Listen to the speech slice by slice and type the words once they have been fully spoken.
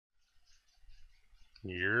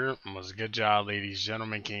Yeah, was good job, ladies,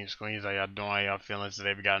 gentlemen, kings, queens. How y'all doing? How y'all feeling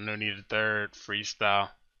today? We got Nunnie the third freestyle.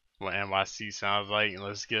 What NYC sounds like, and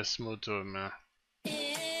let's get smooth to it, man.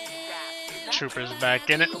 Troopers back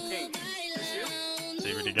in it.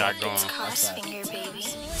 See what he got going.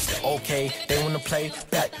 Okay, they wanna play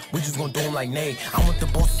that, we just gon' do them like Nay. I'm with the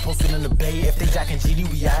bosses posted in the bay. If they jackin'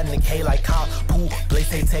 GD, we adding the K like Kyle, Pooh,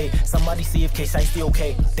 Blaze, Tay. Somebody see if K-Shiesty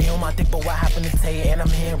okay. They on my dick, but what happened to Tay? And I'm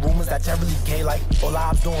hearing rumors that you're really gay, like all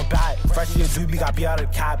ops doing bad. Fresh year, dude, we got be out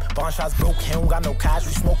of the cab. Bond shots broke, he don't got no cash.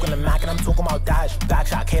 We smoking the Mac, and I'm talking about dash. Back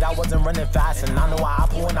shot, Kate, I wasn't running fast, and I know I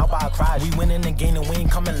pulling out by a crash. We winning and gaining, we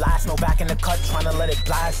ain't coming last. No back in the cut, tryna let it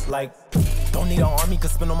blast, like. Don't need an army,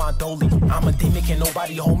 cause spin on my dolly. I'm a demon, can't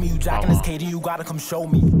nobody hold me. You jacking this KD, you gotta come show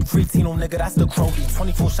me. Free Tino, nigga, that's the Crody.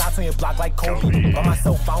 24 shots on your block like Kobe. By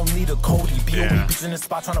myself, I don't need a Cody. B.O.B. bitch in the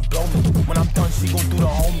spot tryna blow me. When I'm done, she gon' do the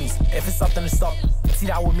homies. If it's something to suck, see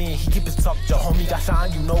that with me and he keep his tuck. Your homie got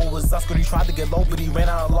shine, you know it was us. Cause he tried to get low, but he ran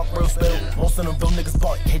out of luck, real spill. Most of them real niggas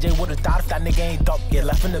buck. KJ would've died if that nigga ain't duck. Get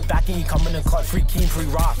left in the back and he coming in clutch. Free King, free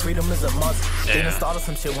rock, freedom is a must. They done started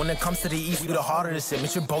some shit. When it comes to the east, we the heart of this shit.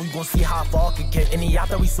 Mission bro, you gon' see how far I could get. Any yacht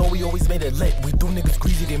that we saw, we always made it lit. We do niggas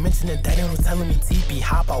greasy, they mention it. Daddy was telling me TP,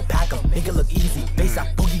 hop out, pack 'em, make it look easy. Bass shot,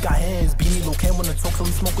 boogie got hands, beanie, Lil Cam wanna talk, so we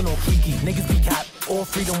smoking on Kiki. Niggas be cap, all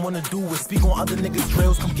freedom wanna do is speak on other niggas'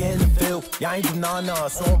 drills, come get in the field. Y'all ain't do nah,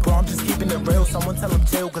 so bro, I'm just keeping it real. Someone tell him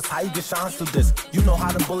chill, cause how you get shines through this? You know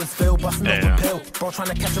how the bullets feel, busting up a pill. Bro, trying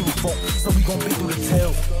to catch him before, so we gon' beat through the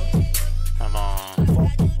tail. Come on.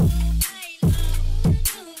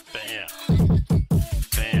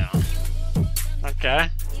 Damn. Okay.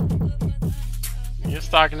 He's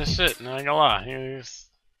talking the shit, I ain't gonna lie. He's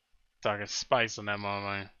talking spice on that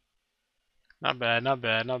moment. Not bad, not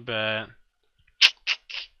bad, not bad.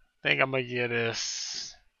 Think I'm gonna get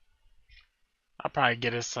this. I'll probably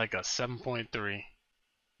get this like a 7.3.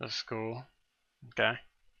 That's cool. Okay.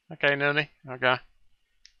 Okay, Nunnie. Okay.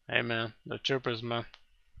 Hey man, the troopers, man.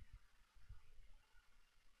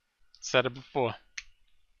 Said it before.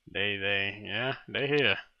 They here.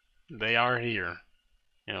 They are here.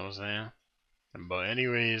 You know what I'm saying? But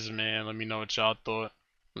anyways, man, let me know what y'all thought.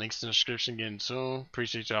 Links in the description getting soon.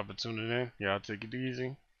 Appreciate y'all for tuning in. Y'all take it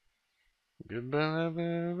easy. Goodbye.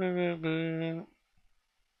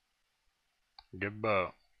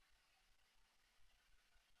 Goodbye.